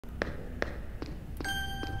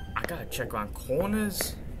gotta check around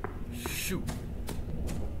corners. Shoot.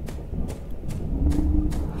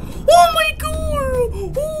 Oh my god!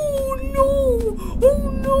 Oh no! Oh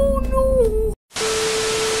no, no!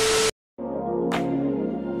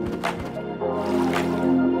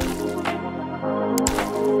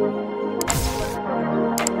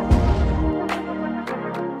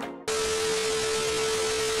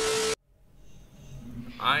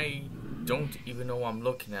 I don't even know what I'm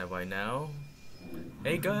looking at right now.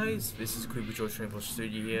 Hey guys, this is Clipchamp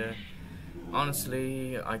Studio here.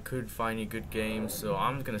 Honestly, I could find a good game, so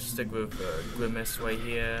I'm gonna stick with Grimace right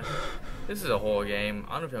here. This is a horror game.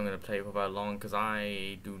 I don't think I'm gonna play for that long because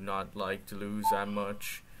I do not like to lose that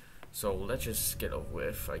much. So let's just get over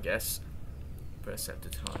with, I guess. Press at the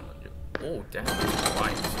time. Oh damn,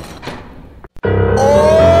 right.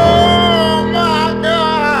 Oh my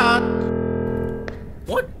god!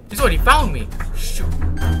 What? He's already found me. Shoot.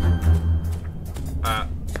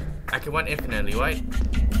 I can run infinitely, right?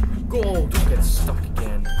 Go! Don't get stuck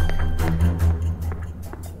again.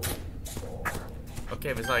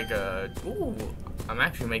 Okay, there's like ooh, I'm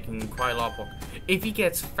actually making quite a lot of. If he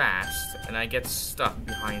gets fast and I get stuck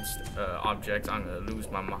behind objects, I'm gonna lose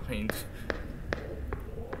my mind.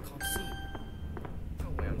 I can't see.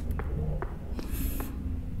 Oh, where?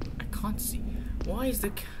 I can't see. Why is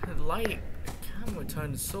the camera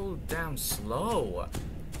turned so damn slow?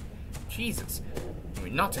 Jesus. I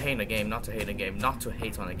mean, not to hate on a game, not to hate on a game, not to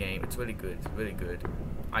hate on a game. It's really good, really good.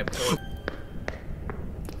 I put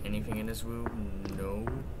anything in this room? No.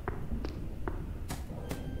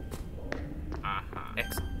 Aha.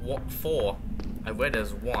 X. What? 4. I read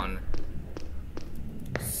there's 1.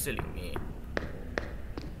 Silly me.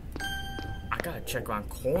 I gotta check around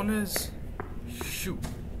corners. Shoot.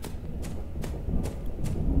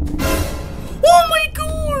 Oh my god!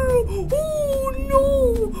 Oh no!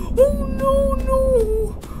 Oh no, no!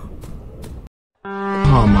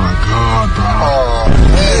 Oh my god, bro. Oh,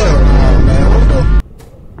 hell no, man.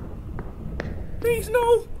 Please,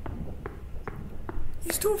 no!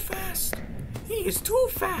 He's too fast! He is too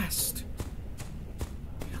fast!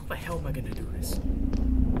 How the hell am I gonna do this?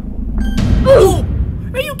 Oh!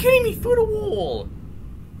 Are you kidding me? Through the wall!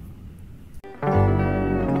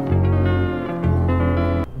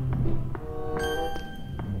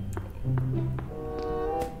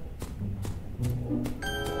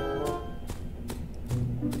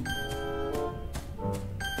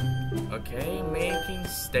 Okay, making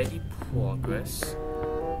steady progress.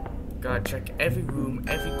 Gotta check every room,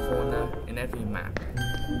 every corner, and every map.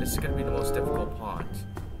 This is gonna be the most difficult part.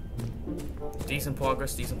 Decent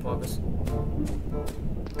progress, decent progress.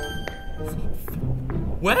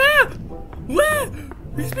 Where? Where?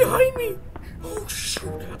 He's behind me! Oh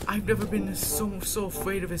shoot! I've never been so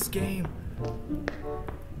afraid of this game.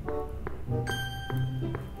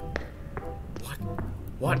 What?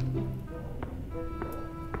 What?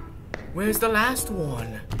 Where's the last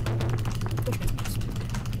one?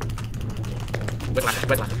 Where's the last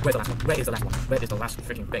one? Where's the last one? Where is the last one? Where is the last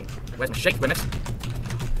freaking thing? Where's my shake limit?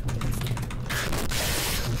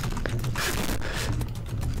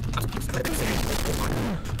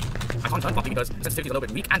 I can't turn properly because the sensitivity is a little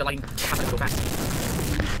bit weak and the lighting has to go fast.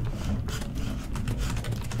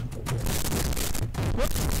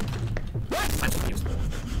 I'm so confused.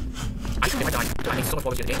 I should get my die. I need so much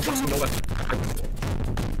forward to the game. Just me over.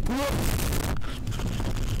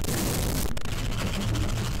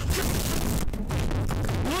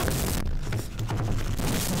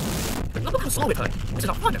 Look how slow it hurt. This is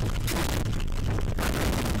not fun.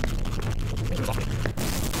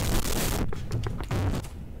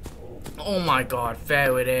 Oh my god,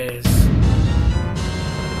 there it is.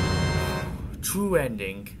 True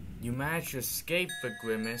ending. You manage to escape the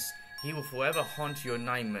Grimace. He will forever haunt your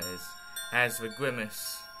nightmares. As the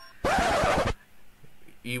Grimace.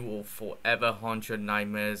 He will forever haunt your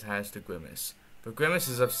nightmares as the Grimace. The Grimace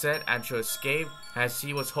is upset at your escape as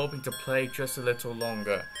he was hoping to play just a little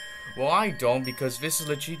longer. Well, I don't because this is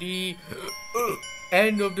literally the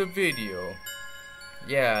end of the video.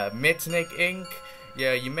 Yeah, Mitnick Inc.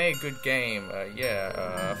 Yeah, you made a good game.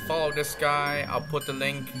 Follow this guy. I'll put the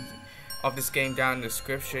link of this game down in the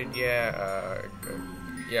description. Yeah,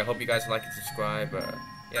 hope you guys like and subscribe.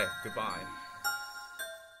 Yeah, goodbye.